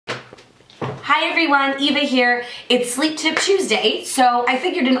Hi everyone, Eva here. It's Sleep Tip Tuesday, so I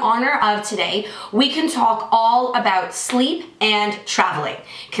figured in honor of today, we can talk all about sleep and traveling,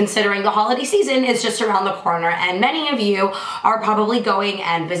 considering the holiday season is just around the corner and many of you are probably going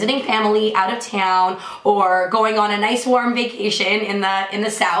and visiting family out of town or going on a nice warm vacation in the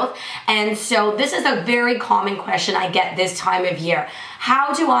south. And so this is a very common question I get this time of year.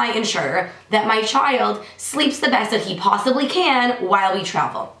 How do I ensure that my child sleeps the best that he possibly can while we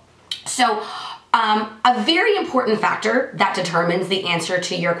travel? So a very important factor that determines the answer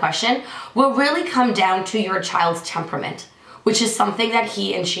to your question will really come down to your child's temperament, which is something that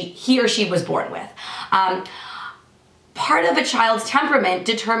he or she was born with. Part of a child's temperament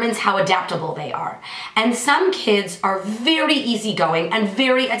determines how adaptable they are. And some kids are very easygoing and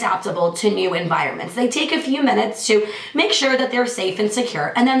very adaptable to new environments. They take a few minutes to make sure that they're safe and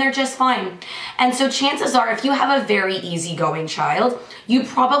secure, and then they're just fine. And so chances are, if you have a very easygoing child, you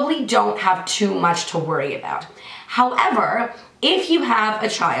probably don't have too much to worry about. However, if you have a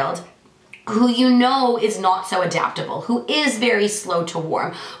child who you know is not so adaptable, who is very slow to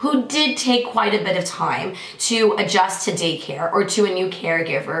warm, who did take quite a bit of time to adjust to daycare or to a new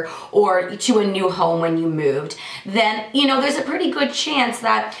caregiver or to a new home when you moved, then there's a pretty good chance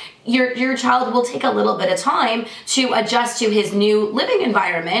that your child will take a little bit of time to adjust to his new living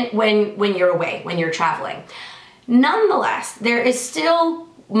environment when you're away, when you're traveling. Nonetheless, there is still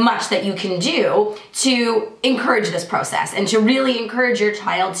much that you can do to encourage this process and to really encourage your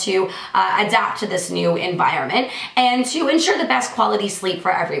child to adapt to this new environment and to ensure the best quality sleep for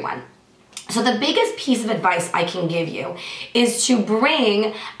everyone. So the biggest piece of advice I can give you is to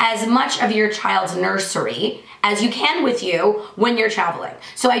bring as much of your child's nursery as you can with you when you're traveling.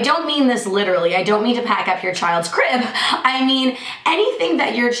 So I don't mean this literally. I don't mean to pack up your child's crib. I mean anything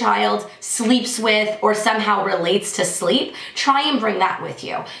that your child sleeps with or somehow relates to sleep, try and bring that with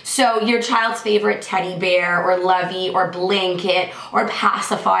you. So your child's favorite teddy bear or lovey or blanket or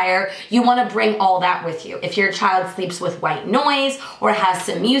pacifier, you want to bring all that with you. If your child sleeps with white noise or has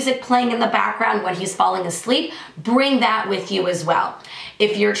some music playing in the background when he's falling asleep, bring that with you as well.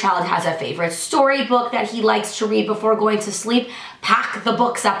 If your child has a favorite storybook that he likes to read before going to sleep, pack the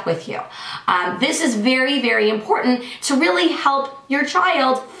books up with you. This is very, very important to really help your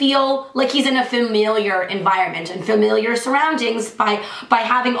child feel like he's in a familiar environment and familiar surroundings by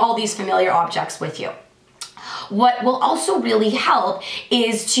having all these familiar objects with you. What will also really help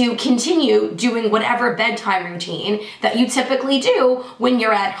is to continue doing whatever bedtime routine that you typically do when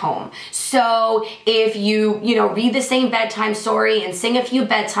you're at home. So if you read the same bedtime story and sing a few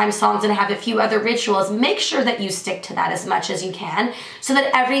bedtime songs and have a few other rituals, make sure that you stick to that as much as you can so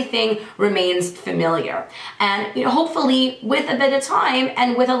that everything remains familiar. And hopefully with a bit of time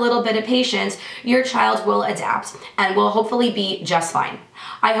and with a little bit of patience, your child will adapt and will hopefully be just fine.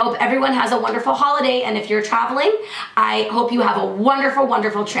 I hope everyone has a wonderful holiday, and if you're traveling, I hope you have a wonderful,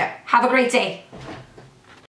 wonderful trip. Have a great day.